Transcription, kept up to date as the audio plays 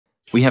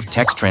We have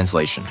text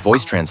translation,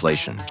 voice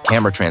translation,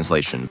 camera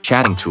translation,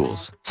 chatting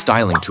tools,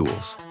 styling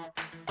tools.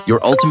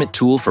 Your ultimate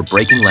tool for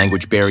breaking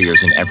language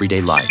barriers in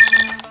everyday life.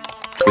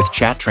 With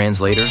Chat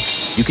Translator,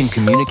 you can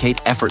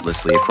communicate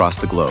effortlessly across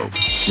the globe,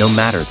 no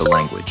matter the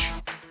language.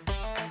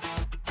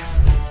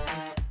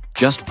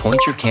 Just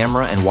point your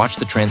camera and watch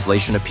the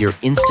translation appear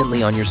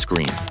instantly on your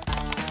screen.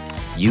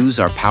 Use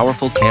our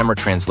powerful camera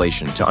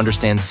translation to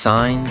understand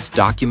signs,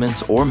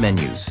 documents, or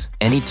menus,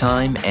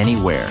 anytime,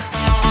 anywhere.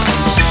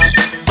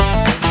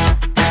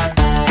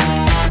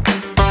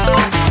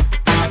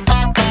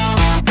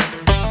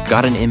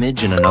 Got an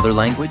image in another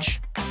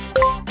language?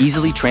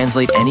 Easily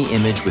translate any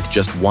image with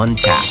just one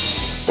tap,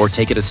 or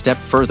take it a step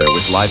further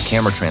with live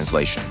camera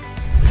translation.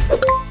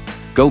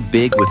 Go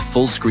big with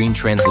full screen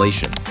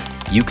translation.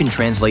 You can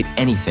translate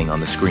anything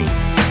on the screen.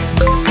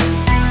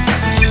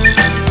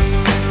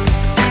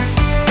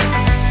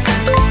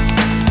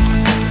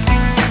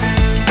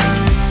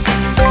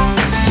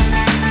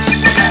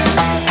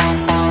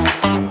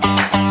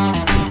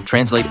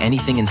 Translate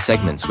anything in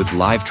segments with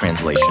live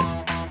translation.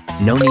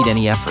 No need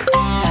any effort.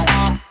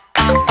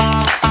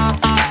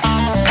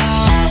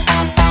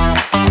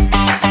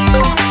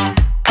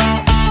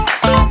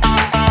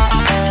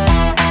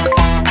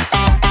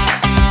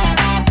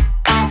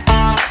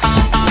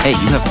 Hey,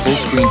 you have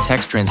full-screen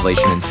text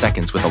translation in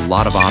seconds with a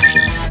lot of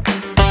options.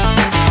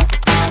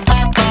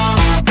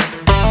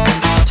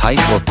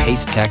 Type or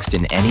paste text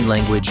in any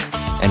language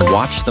and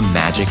watch the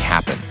magic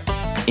happen.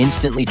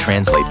 Instantly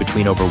translate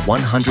between over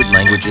 100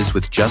 languages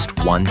with just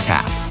one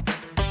tap.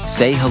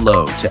 Say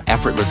hello to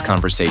effortless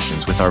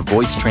conversations with our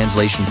voice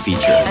translation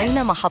feature.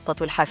 أين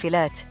محطة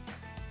الحافلات?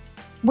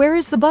 Where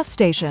is the bus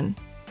station?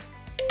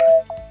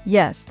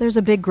 Yes, there's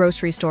a big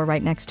grocery store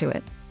right next to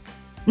it.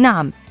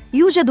 نعم،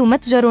 يوجد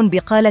متجر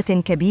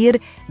بقالة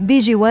كبير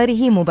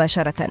بجواره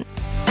مباشرة.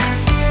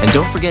 And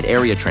don't forget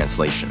area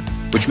translation,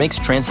 which makes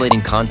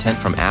translating content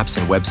from apps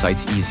and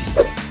websites easy.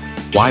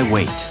 Why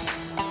wait?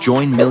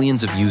 Join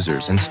millions of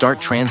users and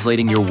start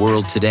translating your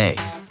world today.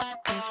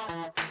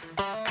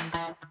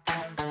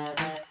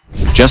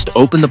 Just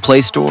open the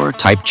Play Store,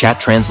 type Chat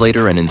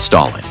Translator, and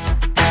install it.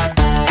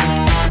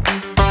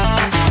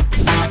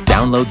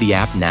 Download the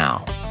app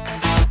now.